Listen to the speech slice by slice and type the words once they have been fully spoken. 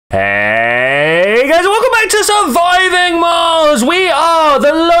Hey guys, welcome back to Surviving Mars. We are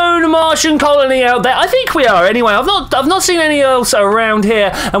the lone Martian colony out there. I think we are anyway. I've not seen any else around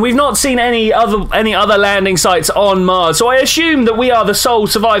here, and we've not seen any other landing sites on Mars. So I assume that we are the sole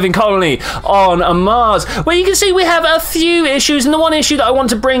surviving colony on Mars. Well, you can see we have a few issues, and the one issue that I want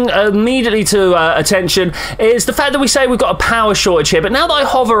to bring immediately to attention is the fact that we say we've got a power shortage here. But now that I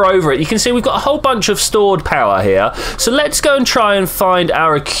hover over it, you can see we've got a whole bunch of stored power here. So let's go and try and find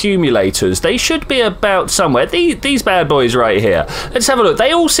our accumulators. They should be about somewhere. These bad boys right here. Let's have a look.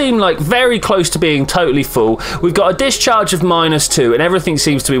 They all seem like very close to being totally full. We've got a discharge of -2 and everything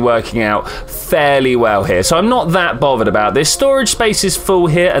seems to be working out fairly well here. So I'm not that bothered about this. Storage space is full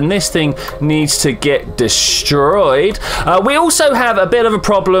here and this thing needs to get destroyed. We also have a bit of a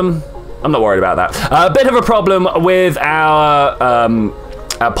problem. I'm not worried about that. A bit of a problem with our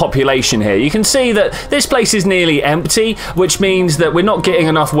population here. You can see that this place is nearly empty, which means that we're not getting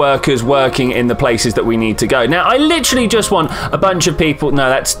enough workers working in the places that we need to go. Now, I literally just want a bunch of people.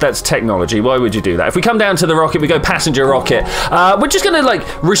 No, that's technology. Why would you do that? If we come down to the rocket, we go passenger rocket. We're just going to like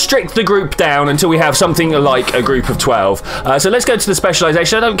restrict the group down until we have something like a group of 12. So let's go to the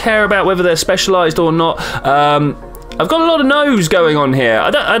specialization. I don't care about whether they're specialized or not. I've got a lot of no's going on here.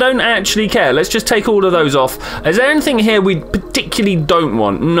 I don't actually care. Let's just take all of those off. Is there anything here we particularly don't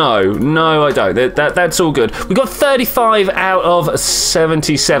want? No, I don't. That's all good. We've got 35 out of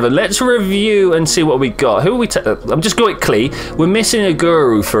 77. Let's review and see what we got. Who are we? I'm just quickly. We're missing a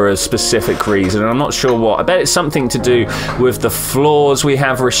guru for a specific reason, and I'm not sure what. I bet it's something to do with the floors we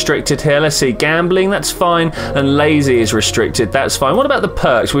have restricted here. Let's see. Gambling, that's fine, and lazy is restricted. That's fine. What about the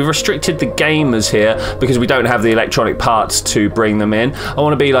perks? We've restricted the gamers here because we don't have the electronic parts to bring them in. I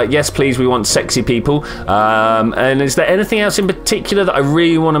want to be like, yes please, we want sexy people. And is there anything else in particular that I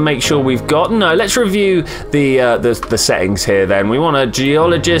really want to make sure we've got? No, let's review the settings here then. We want a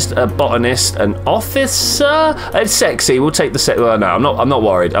geologist, a botanist, an officer. It's sexy. We'll take the well, no, I'm not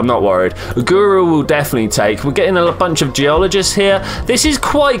worried. I'm not worried. A guru will definitely take. We're getting a bunch of geologists here. This is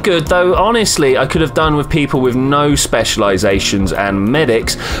quite good though. Honestly, I could have done with people with no specializations and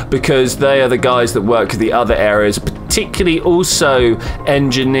medics because they are the guys that work the other areas, particularly also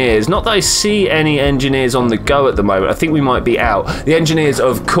engineers. Not that I see any engineers on the go at the moment. I think we might be out. The engineers,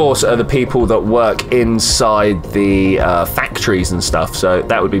 of course, are the people that work inside the factories and stuff, so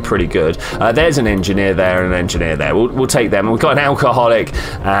that would be pretty good. There's an engineer there and an engineer there. We'll take them. We've got an alcoholic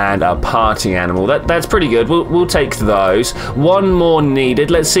and a party animal. That's pretty good. We'll take those. One more needed.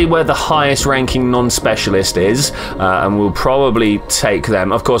 Let's see where the highest ranking non-specialist is, and we'll probably take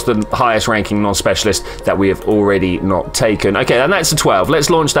them. Of course, the highest ranking non-specialist that we have already not taken. Okay, and that's a 12. Let's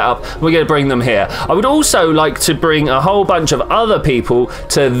launch that up. We're going to bring them here. I would also like to bring a whole bunch of other people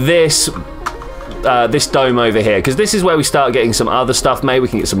to this dome over here, because this is where we start getting some other stuff. Maybe we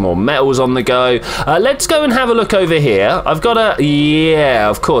can get some more metals on the go. Let's go and have a look over here. I've got yeah,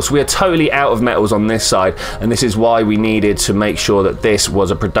 of course, we are totally out of metals on this side, and this is why we needed to make sure that this was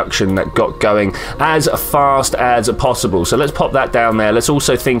a production that got going as fast as possible. So let's pop that down there. Let's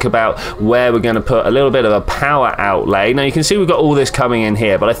also think about where we're going to put a little bit of a power outlay. Now you can see we've got all this coming in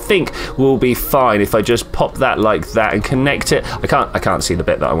here, but I think we'll be fine if I just pop that like that and connect it. I can't see the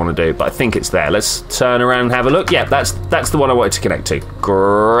bit that I want to do, but I think it's there. Let's turn around and have a look. Yeah, that's the one I wanted to connect to.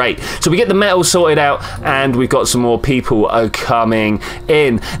 Great. So we get the metal sorted out, and we've got some more people coming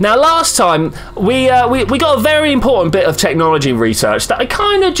in. Now, last time we got a very important bit of technology research that I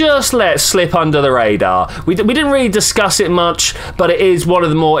kind of just let slip under the radar. We didn't really discuss it much, but it is one of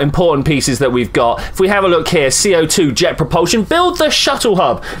the more important pieces that we've got. If we have a look here, CO2 jet propulsion, build the shuttle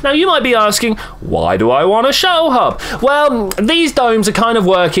hub. Now, you might be asking, why do I want a shuttle hub? Well, these domes are kind of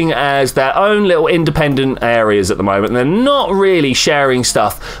working as their own little independent areas at the moment. They're not really sharing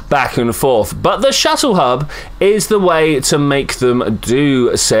stuff back and forth, but the shuttle hub is the way to make them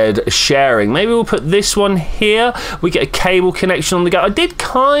do said sharing. Maybe we'll put this one here. We get a cable connection on the go. I did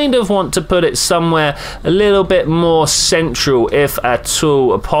kind of want to put it somewhere a little bit more central, if at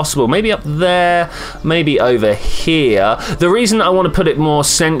all possible. Maybe up there, maybe over here. The reason I want to put it more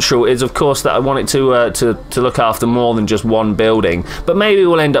central is, of course, that I want it to look after more than just one building, but maybe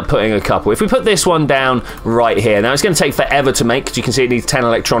we'll end up putting a couple. If we put this one down right here, now it's going to take forever to make, because you can see it needs 10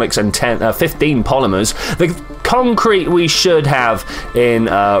 electronics and 15 polymers. The concrete we should have in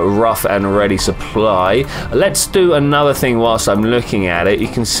rough and ready supply. Let's do another thing whilst I'm looking at it. You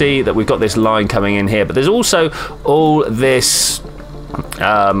can see that we've got this line coming in here, but there's also all this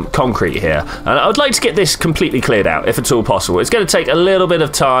concrete here, and I would like to get this completely cleared out if at all possible. It's going to take a little bit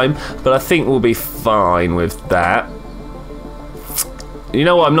of time, but I think we'll be fine with that. You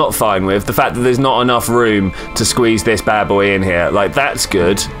know what I'm not fine with? The fact that there's not enough room to squeeze this bad boy in here. Like, that's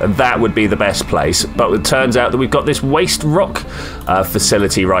good, and that would be the best place. But it turns out that we've got this waste rock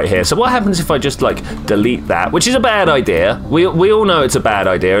facility right here. So what happens if I just, like, delete that? Which is a bad idea. We all know it's a bad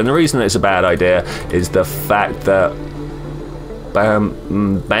idea, and the reason that it's a bad idea is the fact that...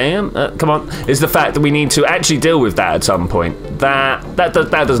 come on, is the fact that we need to actually deal with that at some point. That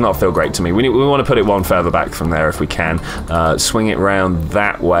does not feel great to me. We want to put it one further back from there if we can. Swing it round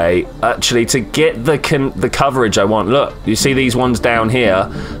that way. Actually, to get the coverage I want. Look, you see these ones down here?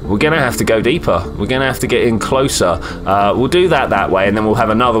 We're going to have to go deeper. We're going to have to get in closer. We'll do that way, and then we'll have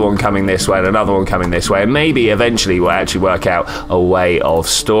another one coming this way and another one coming this way, and maybe eventually we'll actually work out a way of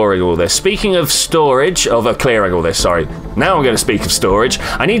storing all this. Speaking of storage, of clearing all this, sorry. Now I'm going to speak of storage.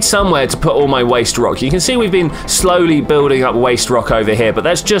 I need somewhere to put all my waste rock. You can see we've been slowly building up waste rock over here, but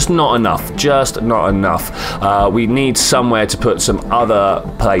that's just not enough. Just not enough. We need somewhere to put some other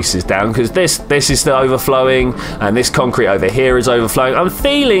places down, because this is still overflowing, and this concrete over here is overflowing. I'm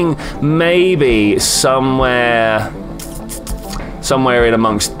feeling maybe somewhere in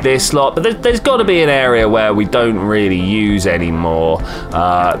amongst this lot, but there's got to be an area where we don't really use anymore.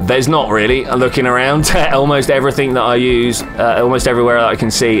 There's not really. Looking around, almost everything that I use, almost everywhere that I can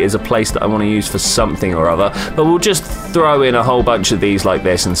see is a place that I want to use for something or other, but we'll just throw in a whole bunch of these like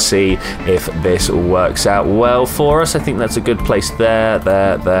this and see if this works out well for us. I think that's a good place there,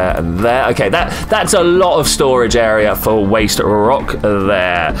 and there. Okay, that's a lot of storage area for waste rock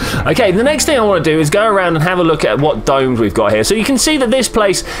there. Okay, the next thing I want to do is go around and have a look at what domes we've got here. So you can see that this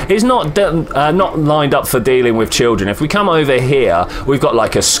place is not lined up for dealing with children. If we come over here, we've got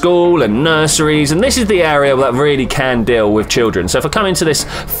like a school and nurseries, and this is the area that really can deal with children. So if I come into this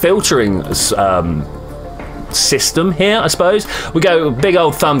filtering system here, I suppose, we go big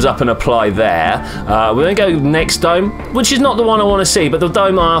old thumbs up and apply there. We're going to go next dome, which is not the one I want to see, but the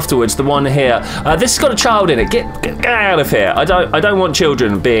dome afterwards, the one here. This has got a child in it. Get out of here. I don't want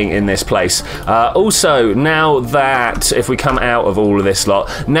children being in this place. Also, now that if we come out of all of this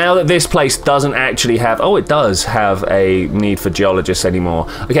lot, now that this place doesn't actually have, oh, it does have a need for geologists anymore.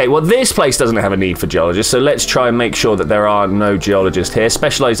 Okay, well, this place doesn't have a need for geologists, so let's try and make sure that there are no geologists here.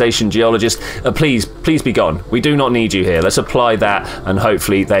 Specialization geologists, please be gone. We do not need you here. Let's apply that, and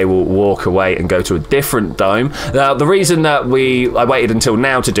hopefully they will walk away and go to a different dome. Now, the reason that I waited until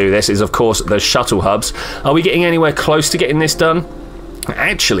now to do this is, of course, the shuttle hubs. Are we getting anywhere close to getting this done?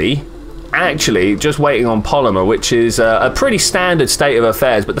 Actually, just waiting on polymer, which is a pretty standard state of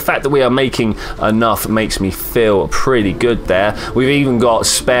affairs, but the fact that we are making enough makes me feel pretty good there. We've even got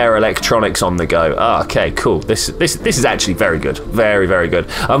spare electronics on the go. Okay, cool. This is actually very good. Very, very good.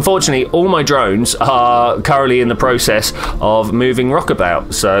 Unfortunately, all my drones are currently in the process of moving rock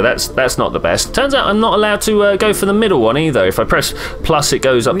about, so that's not the best. Turns out I'm not allowed to go for the middle one either. If I press plus, it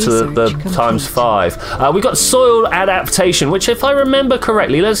goes up to the ×5. We've got soil adaptation, which, if I remember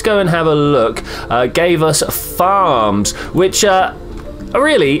correctly, let's go and have a look, gave us farms, which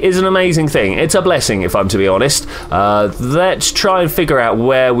really is an amazing thing. It's a blessing, if I'm to be honest. Let's try and figure out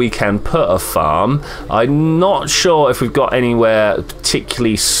where we can put a farm. I'm not sure if we've got anywhere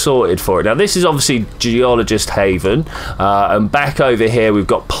particularly sorted for it. Now, this is obviously Geologist Haven, and back over here we've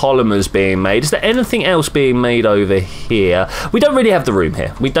got polymers being made. Is there anything else being made over here? We don't really have the room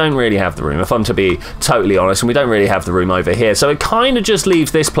here. We don't really have the room, if I'm to be totally honest, and we don't really have the room over here. So it kind of just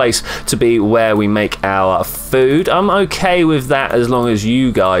leaves this place to be where we make our food. I'm okay with that as long as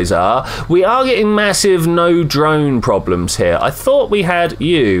you guys are. We are getting massive no drone problems here. I thought we had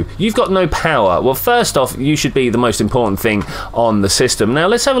you. You've got no power. Well, first off, you should be the most important thing on the system. Now,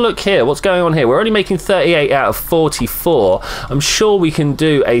 let's have a look here. What's going on here? We're only making 38 out of 44. I'm sure we can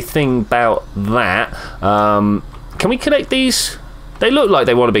do a thing about that. Can we connect these? They look like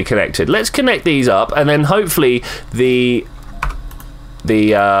they want to be connected. Let's connect these up, and then hopefully the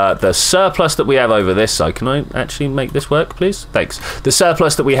surplus that we have over this side, can I actually make this work, please? Thanks. The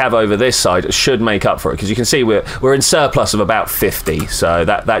surplus that we have over this side should make up for it, because you can see we're in surplus of about 50, so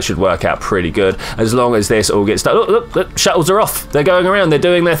that should work out pretty good, as long as this all gets done. Look, shuttles are off. They're going around. They're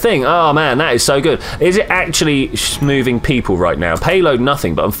doing their thing. Oh, man, that is so good. Is it actually moving people right now? Payload,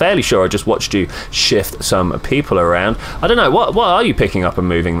 nothing, but I'm fairly sure I just watched you shift some people around. I don't know. What are you picking up and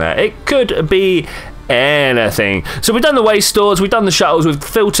moving there? It could be anything. So we've done the waste stores, we've done the shuttles, we've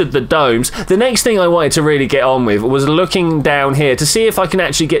filtered the domes. The next thing I wanted to really get on with was looking down here to see if I can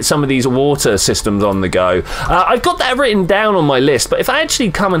actually get some of these water systems on the go. I've got that written down on my list, but if I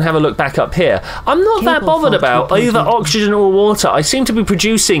actually come and have a look back up here, I'm not that bothered about either oxygen or water. I seem to be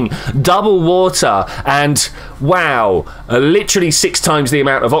producing double water and, wow, literally 6 times the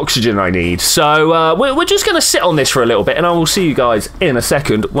amount of oxygen I need. So we're just going to sit on this for a little bit, and I will see you guys in a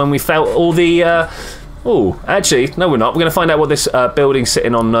second when we felt all the... oh, actually, no, we're not. We're going to find out what this building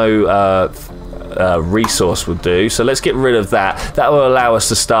sitting on no resource will do. So let's get rid of that. That will allow us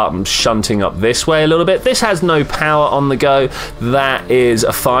to start shunting up this way a little bit. This has no power on the go. That is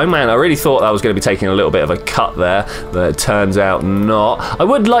fine. Man, I really thought I was going to be taking a little bit of a cut there, but it turns out not. I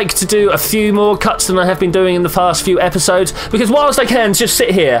would like to do a few more cuts than I have been doing in the past few episodes, because whilst I can just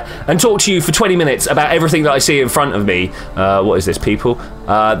sit here and talk to you for 20 minutes about everything that I see in front of me, what is this, people?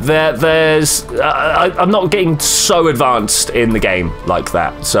 I'm not getting so advanced in the game like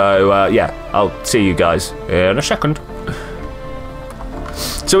that. So yeah, I'll see you guys in a second.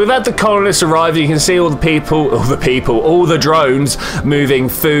 So we've had the colonists arrive. You can see all the drones moving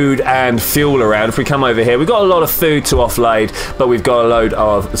food and fuel around. If we come over here, we've got a lot of food to offload, but we've got a load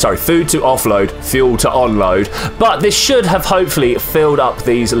of, food to offload, fuel to onload. But this should have hopefully filled up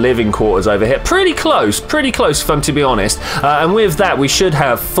these living quarters over here. Pretty close, fun to be honest. And with that, we should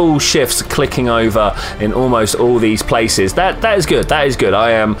have full shifts clicking over in almost all these places. That is good. That is good.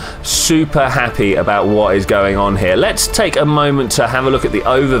 I am super happy about what is going on here. Let's take a moment to have a look at the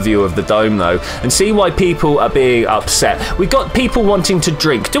overview of the dome though and see why people are being upset. We've got people wanting to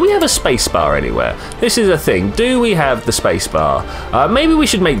drink. Do we have a space bar anywhere? This is a thing. Do we have the space bar? Maybe we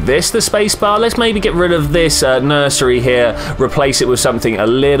should make this the space bar. Let's maybe get rid of this nursery here, replace it with something a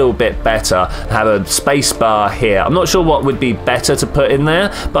little bit better, have a space bar here. I'm not sure what would be better to put in there,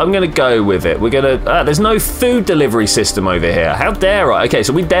 but I'm going to go with it. We're going to there's no food delivery system over here. How dare I? Okay,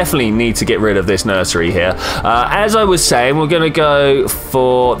 so we definitely need to get rid of this nursery here. As I was saying, we're going to go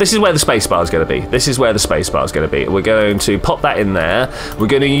for, this is where the space bar is going to be. This is where the space bar is going to be. We're going to pop that in there. We're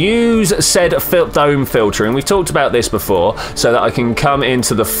going to use said dome filtering. We've talked about this before, so that I can come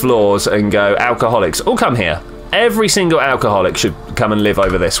into the floors and go, alcoholics, all come here. Every single alcoholic should come and live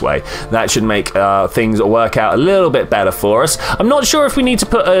over this way. That should make things work out a little bit better for us. I'm not sure if we need to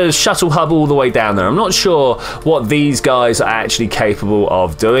put a shuttle hub all the way down there. I'm not sure what these guys are actually capable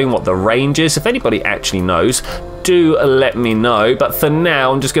of doing, what the range is. If anybody actually knows, do let me know. But for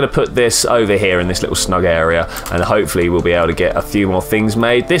now, I'm just going to put this over here in this little snug area, and hopefully we'll be able to get a few more things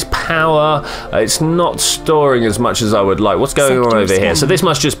made. This power, it's not storing as much as I would like. What's going on over here? So this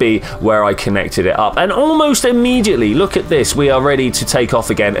must just be where I connected it up, and almost immediately, look at this, we are ready to take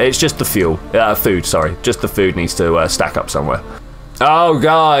off again. It's just the food, sorry, just the food needs to stack up somewhere. Oh,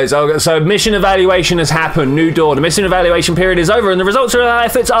 guys, so mission evaluation has happened. New dawn. The mission evaluation period is over, and the results of our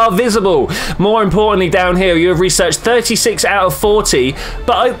efforts are visible. More importantly, down here, you have researched 36 out of 40,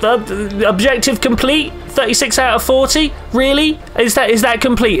 but objective complete? 36 out of 40? Really? Is that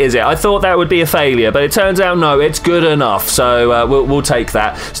complete, is it? I thought that would be a failure, but it turns out no, it's good enough, so we'll take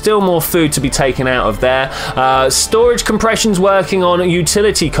that. Still more food to be taken out of there. Storage compression's working on.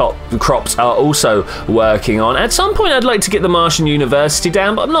 Utility crops are also working on. At some point, I'd like to get the Martian University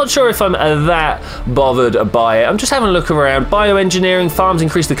down, but I'm not sure if I'm that bothered by it. I'm just having a look around. Bioengineering farms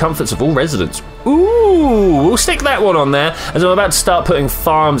increase the comforts of all residents. Ooh, we'll stick that one on there, as I'm about to start putting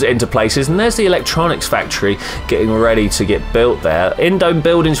farms into places. And there's the electronics factory getting ready to get built there. In-dome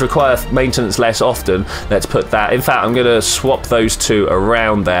buildings require maintenance less often. Let's put that. In fact, I'm going to swap those two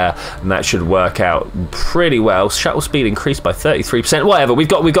around there, and that should work out pretty well. Shuttle speed increased by 33%. Whatever, we've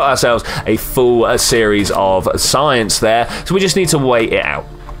got ourselves a full series of science there, so we just need to wait it out.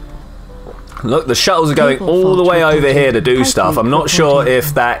 Look, the shuttles are going all the way over here to do stuff. I'm not sure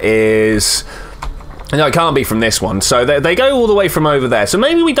if that is... No, it can't be from this one. So they go all the way from over there. So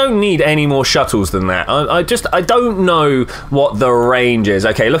maybe we don't need any more shuttles than that. I don't know what the range is.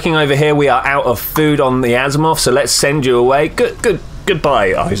 Okay, looking over here, we are out of food on the Asimov, so let's send you away.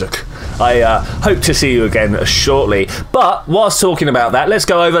 Goodbye, Isaac. I hope to see you again shortly. But whilst talking about that, let's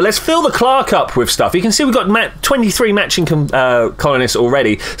go over. Let's fill the Clark up with stuff. You can see we've got 23 matching colonists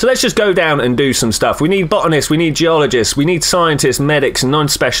already. So let's just go down and do some stuff. We need botanists, we need geologists, we need scientists, medics,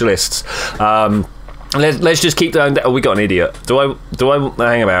 non-specialists. Let's just keep going. Oh, we got an idiot. Do I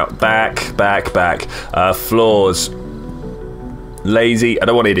hang about? Back. Floors. Lazy. I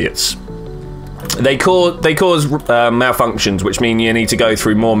don't want idiots. They cause malfunctions, which mean you need to go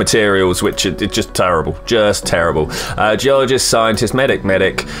through more materials, which are just terrible. Just terrible. Geologist, scientist,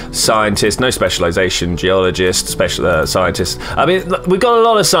 medic, scientist, no specialization, geologist, scientist. I mean, we've got a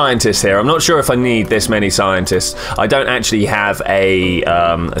lot of scientists here. I'm not sure if I need this many scientists. I don't actually have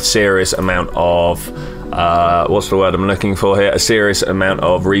a serious amount of... what's the word I'm looking for here? A serious amount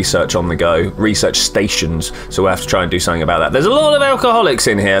of research on the go, research stations, so we'll have to try and do something about that. There's a lot of alcoholics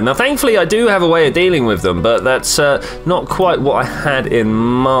in here. Now, thankfully, I do have a way of dealing with them, but that's not quite what I had in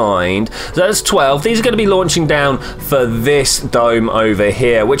mind. So that's 12. These are going to be launching down for this dome over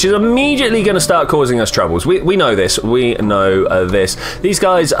here, which is immediately going to start causing us troubles. We know this. We know this. These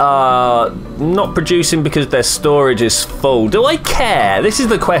guys are not producing because their storage is full. Do I care? This is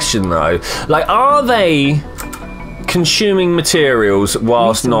the question, though. Like, are they consuming materials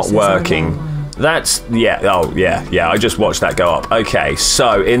whilst not working? That's, yeah, oh, yeah, I just watched that go up. Okay,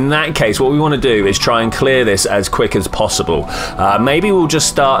 so in that case, what we want to do is try and clear this as quick as possible. Maybe we'll just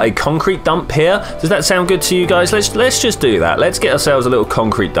start a concrete dump here. Does that sound good to you guys? Let's just do that. Let's get ourselves a little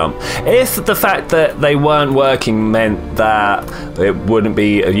concrete dump. If the fact that they weren't working meant that it wouldn't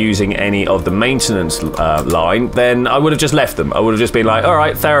be using any of the maintenance line, then I would have just left them. I would have just been like, all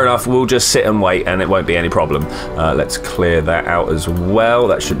right, fair enough, we'll just sit and wait and it won't be any problem. Let's clear that out as well.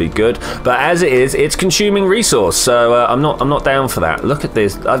 That should be good. But as it is, it's consuming resource, so I'm not down for that. Look at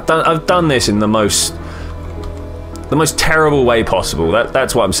this. I've done this in the most terrible way possible.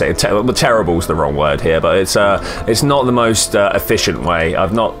 That's what I'm saying. Terrible is the wrong word here, but it's not the most efficient way.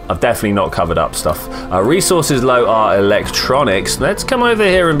 I've definitely not covered up stuff. Resources low are electronics. Let's come over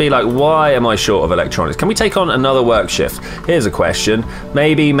here and be like, why am I short of electronics? Can we take on another work shift? Here's a question.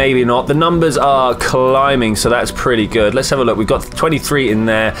 Maybe, maybe not. The numbers are climbing, so that's pretty good. Let's have a look. We've got 23 in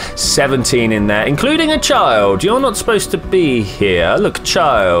there, 17 in there, including a child. You're not supposed to be here. Look,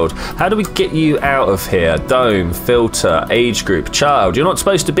 child. How do we get you out of here? Dome, filter, age group, child. You're not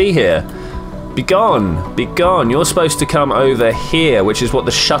supposed to be here. Be gone. Be gone. You're supposed to come over here, which is what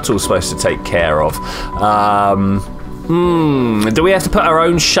the shuttle's supposed to take care of. Do we have to put our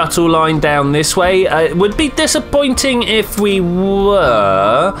own shuttle line down this way? It would be disappointing if we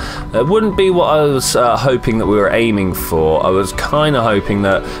were. It wouldn't be what I was hoping that we were aiming for. I was kind of hoping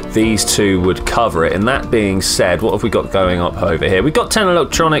that these two would cover it. And that being said, what have we got going up over here? We've got 10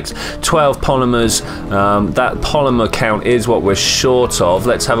 electronics, 12 polymers. That polymer count is what we're short of.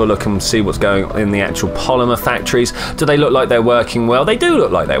 Let's have a look and see what's going on in the actual polymer factories. Do they look like they're working well? They do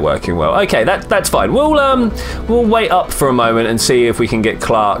look like they're working well. Okay, that's fine. We'll wait up for a moment and see if we can get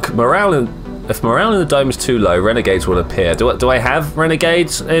Clark. If morale in the dome is too low, renegades will appear. Do I have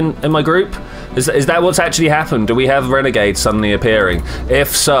renegades in my group? Is that what's actually happened? Do we have renegades suddenly appearing?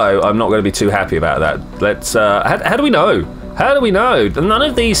 If so, I'm not going to be too happy about that. Let's how do we know? How do we know? None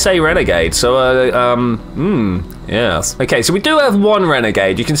of these say renegade, so yes. Okay, so we do have one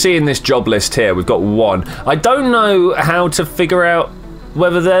renegade. You can see in this job list here, we've got one. I don't know how to figure out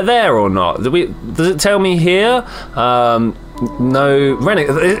whether they're there or not. Does it tell me here? No,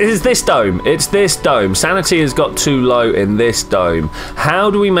 it's this dome. It's this dome. Sanity has got too low in this dome. How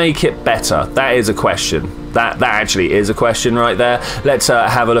do we make it better? That is a question. That actually is a question right there. Let's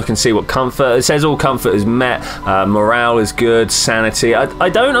have a look and see what comfort. It says all comfort is met. Morale is good. Sanity. I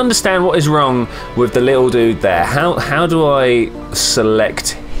don't understand what is wrong with the little dude there. How do I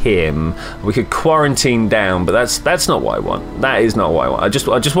select him? We could quarantine down, but that's not what I want. That is not what I want. I just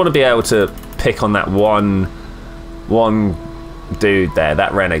want to be able to pick on that one dude there,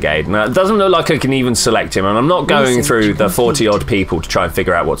 that renegade. Now, it doesn't look like I can even select him, and I'm not going through the 40 odd people to try and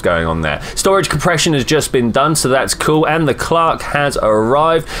figure out what's going on there. Storage compression has just been done, so that's cool, and the Clark has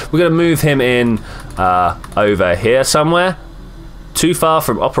arrived. We're going to move him in over here somewhere. Too far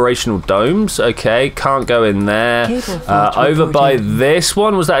from operational domes. Okay, can't go in there. Over by this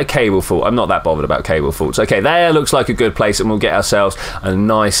one. Was that a cable fault? I'm not that bothered about cable faults. Okay, there looks like a good place, and we'll get ourselves a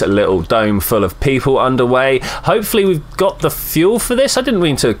nice little dome full of people underway. Hopefully we've got the fuel for this. I didn't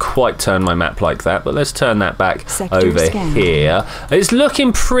mean to quite turn my map like that, but let's turn that back over here. It's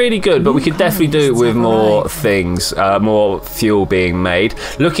looking pretty good, but we could definitely do it with more things, more fuel being made.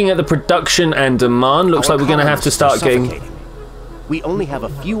 Looking at the production and demand, looks like we're going to have to start getting... We only have a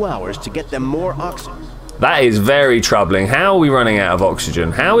few hours to get them more oxygen. That is very troubling. How are we running out of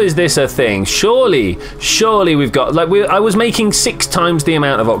oxygen? How is this a thing? Surely we've got... I was making 6 times the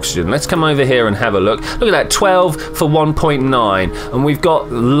amount of oxygen. Let's come over here and have a look. Look at that, 12 for 1.9. And we've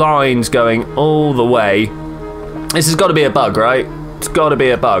got lines going all the way. This has got to be a bug, right? It's got to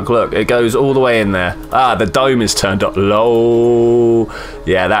be a bug. Look, it goes all the way in there. Ah, the dome is turned up low.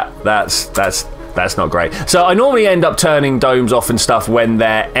 Yeah, that's That's not great. So I normally end up turning domes off and stuff when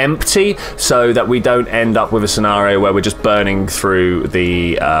they're empty, so that we don't end up with a scenario where we're just burning through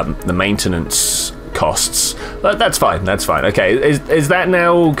the maintenance costs. But that's fine. That's fine. Okay, is that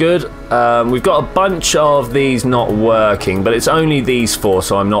now all good? We've got a bunch of these not working, but it's only these 4,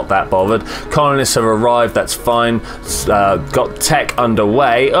 so I'm not that bothered. Colonists have arrived. That's fine. Got tech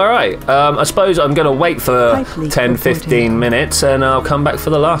underway. All right. I suppose I'm going to wait for 10-15 minutes, and I'll come back for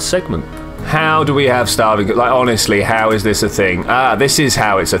the last segment. How do we have starving? Like, honestly, how is this a thing? This is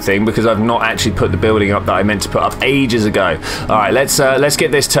how it's a thing, because I've not actually put the building up that I meant to put up ages ago. All right, let's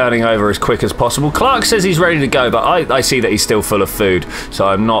get this turning over as quick as possible. Clark says he's ready to go, but I see that he's still full of food, so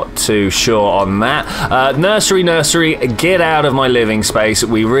I'm not too sure on that. Nursery, get out of my living space.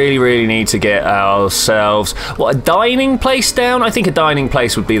 We really need to get ourselves, what, a dining place down? I think a dining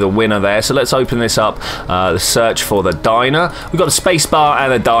place would be the winner there, so let's open this up. The search for the diner. We've got a space bar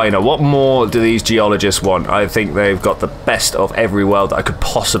and a diner. What more do these geologists want? I think they've got the best of every world that I could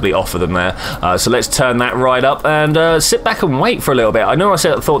possibly offer them there. So let's turn that right up and sit back and wait for a little bit. I know I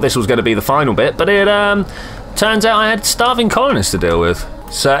thought this was going to be the final bit, but it turns out I had starving colonists to deal with.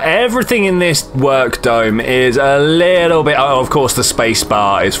 So everything in this work dome is a little bit... Oh, of course, the space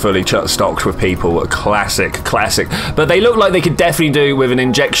bar is fully stocked with people. Classic. But they look like they could definitely do with an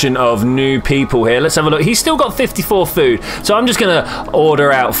injection of new people here. Let's have a look. He's still got 54 food. So I'm just going to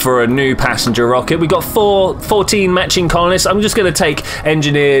order out for a new passenger rocket. We've got 14 matching colonists. I'm just going to take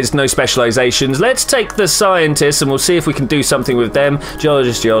engineers, no specializations. Let's take the scientists, and we'll see if we can do something with them.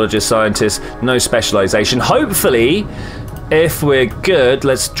 Geologists, scientists, no specialization. Hopefully... if we're good,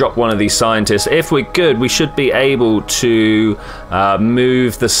 let's drop one of these scientists. If we're good, we should be able to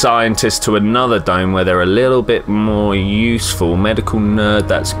move the scientists to another dome where they're a little bit more useful. Medical nerd,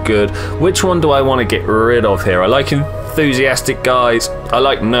 that's good. Which one do I want to get rid of here? I like enthusiastic guys. I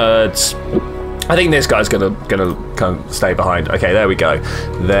like nerds. I think this guy's gonna kind of stay behind. Okay, there we go.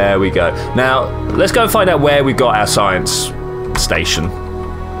 Now, let's go and find out where we've got our science station.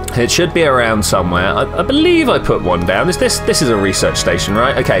 It should be around somewhere. I believe I put one down. This is a research station,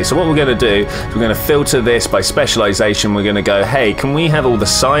 right? Okay, so what we're going to do is we're going to filter this by specialization. We're going to go, hey, can we have all the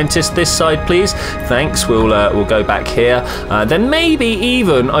scientists this side, please? Thanks. We'll go back here. Then maybe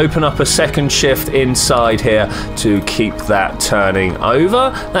even open up a second shift inside here to keep that turning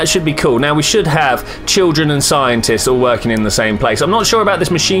over. That should be cool. Now, we should have children and scientists all working in the same place. I'm not sure about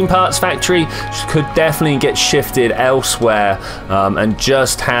this machine parts factory. Could definitely get shifted elsewhere and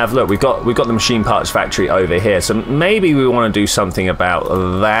just have... Look, we've got the machine parts factory over here, so maybe we want to do something about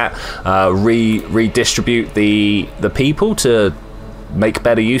that. Redistribute the people to make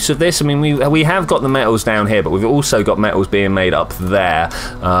better use of this. I mean, we have got the metals down here, but we've also got metals being made up there.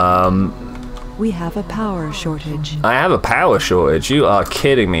 We have a power shortage. I have a power shortage? You are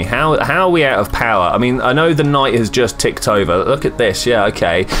kidding me. How are we out of power? I mean, I know the night has just ticked over. Look at this. Yeah,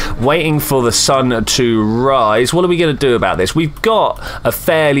 okay. Waiting for the sun to rise. What are we going to do about this? We've got a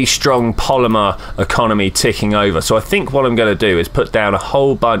fairly strong polymer economy ticking over. So I think what I'm going to do is put down a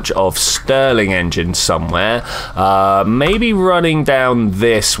whole bunch of Stirling engines somewhere. Maybe running down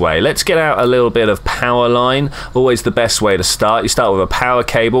this way. Let's get out a little bit of power line. Always the best way to start. You start with a power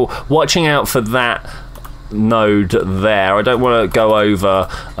cable. Watching out for that node there. I don't want to go over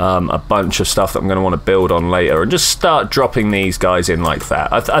a bunch of stuff that I'm going to want to build on later, and just start dropping these guys in like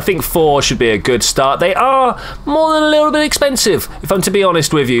that. I think 4 should be a good start. They are more than a little bit expensive, if I'm to be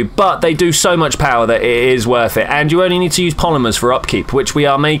honest with you, but they do so much power that it is worth it, and you only need to use polymers for upkeep, which we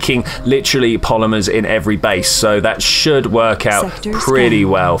are making literally polymers in every base, so that should work out pretty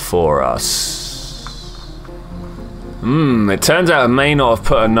well for us. It turns out I may not have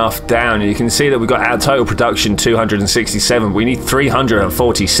put enough down. You can see that we've got our total production 267. We need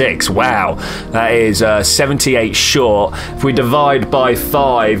 346. Wow, that is 78 short. If we divide by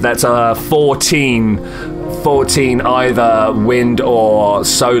 5, that's 14 either wind or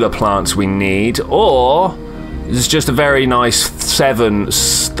solar plants we need, or it's just a very nice 7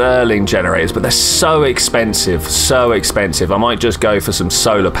 Stirling generators, but they're so expensive, I might just go for some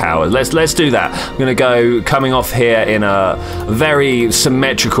solar power. Let's do that. I'm going to go coming off here in a very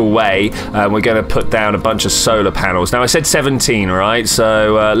symmetrical way, and we're going to put down a bunch of solar panels. Now I said 17, right?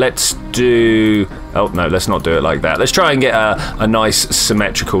 So let's do... Oh no, let's not do it like that. Let's try and get a nice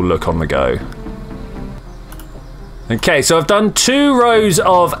symmetrical look on the go. Okay, so I've done 2 rows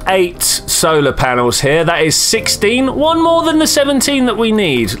of 8 solar panels here. That is 16, one more than the 17 that we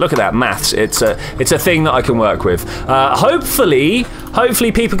need. Look at that, maths. It's a thing that I can work with. Hopefully,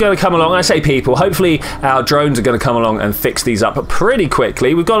 Hopefully people are going to come along. I say people. Hopefully our drones are going to come along and fix these up pretty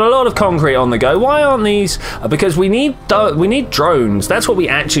quickly. We've got a lot of concrete on the go. Why aren't these? Because we need drones. That's what we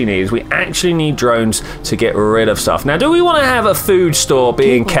actually need. Is we actually need drones to get rid of stuff. Now, do we want to have a food store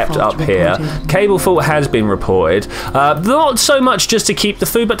being kept up here? Cable fault has been reported. Not so much just to keep the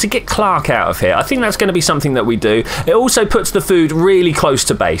food, but to get Clark out of here. I think that's going to be something that we do. It also puts the food really close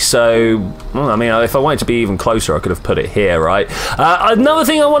to base. So, well, I mean, if I wanted to be even closer, I could have put it here, right? Another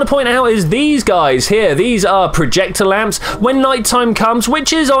thing I want to point out is these guys here. These are projector lamps. When nighttime comes,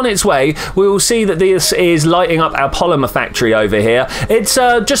 which is on its way, we will see that this is lighting up our polymer factory over here. It's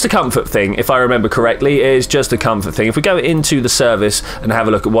just a comfort thing, if I remember correctly. It is just a comfort thing. If we go into the service and have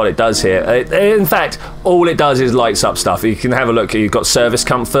a look at what it does here, in fact, all it does is lights up stuff. You can have a look. You've got service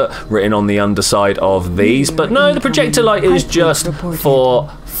comfort written on the underside of these, but no, the projector light is just for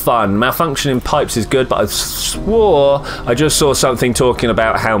fun. Malfunctioning pipes is good, but I swore I just saw something talking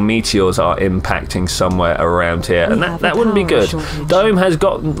about how meteors are impacting somewhere around here, and that wouldn't be good. Dome has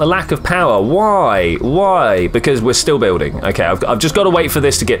got a lack of power. Why? Because we're still building. Okay, I've just got to wait for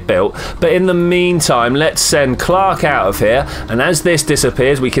this to get built, but in the meantime, let's send Clark out of here, and as this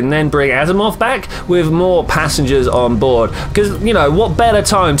disappears, we can then bring Asimov back with more passengers on board, because, you know, what better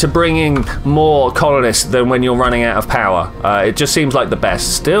time to bring in more colonists than when you're running out of power? It just seems like the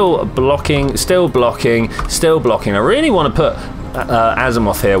best. Still blocking. I really want to put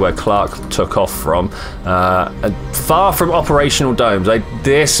Asimov here where Clark took off from. Far from operational domes. I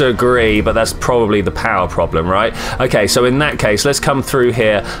disagree, but that's probably the power problem, right? Okay, so in that case, let's come through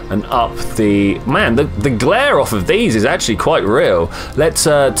here and up the... Man, the glare off of these is actually quite real. Let's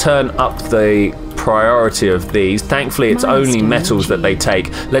turn up the priority of these. Thankfully, it's only metals that they take.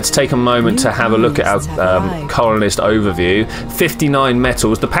 Let's take a moment to have a look at our colonist overview. 59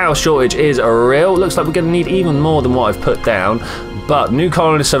 metals. The power shortage is real. Looks like we're going to need even more than what I've put down. But new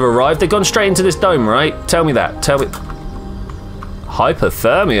colonists have arrived. They've gone straight into this dome, right? Tell me that. Tell me.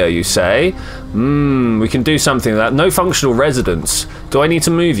 Hypothermia, you say? We can do something with that. No functional residence. Do I need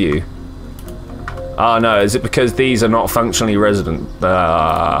to move you? Oh no, is it because these are not functionally resident? Alright,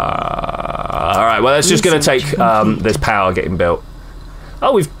 well, that's just going to take this power getting built.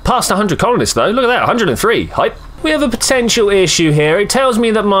 Oh, we've passed 100 colonists though. Look at that, 103. Hype. We have a potential issue here. It tells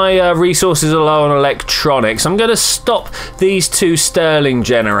me that my resources are low on electronics. I'm going to stop these two Stirling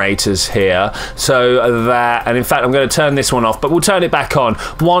generators here, so that, and in fact I'm going to turn this one off, but we'll turn it back on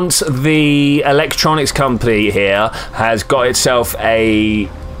once the electronics company here has got itself a...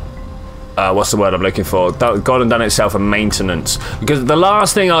 what's the word I'm looking for? Gone and done itself a maintenance. Because the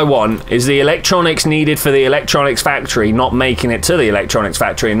last thing I want is the electronics needed for the electronics factory not making it to the electronics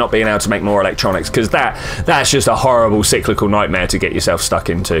factory and not being able to make more electronics. Because that's just a horrible cyclical nightmare to get yourself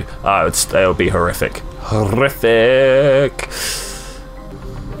stuck into. It'll be horrific. Horrific.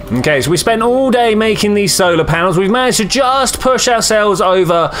 Okay, so we spent all day making these solar panels. We've managed to just push ourselves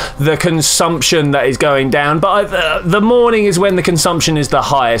over the consumption that is going down, but the morning is when the consumption is the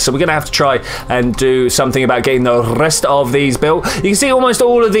highest, so we're going to have to try and do something about getting the rest of these built. You can see almost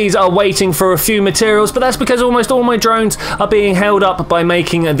all of these are waiting for a few materials, but that's because almost all my drones are being held up by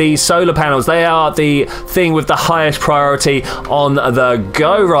making these solar panels. They are the thing with the highest priority on the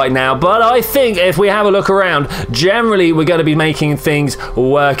go right now, but I think if we have a look around, generally we're going to be making things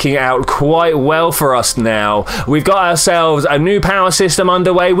work out quite well for us now. We've got ourselves a new power system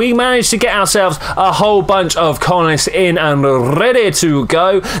underway. We managed to get ourselves a whole bunch of colonists in and ready to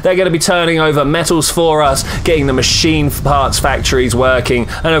go. They're going to be turning over metals for us, getting the machine parts factories working,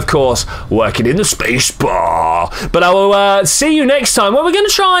 and of course working in the space bar. But I will see you next time where we're going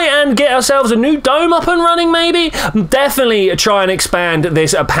to try and get ourselves a new dome up and running, maybe. Definitely try and expand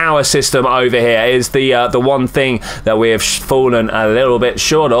this power system over here is the one thing that we have fallen a little bit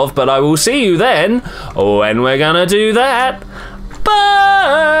short of, but I will see you then when we're gonna do that.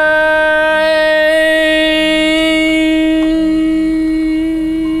 Bye!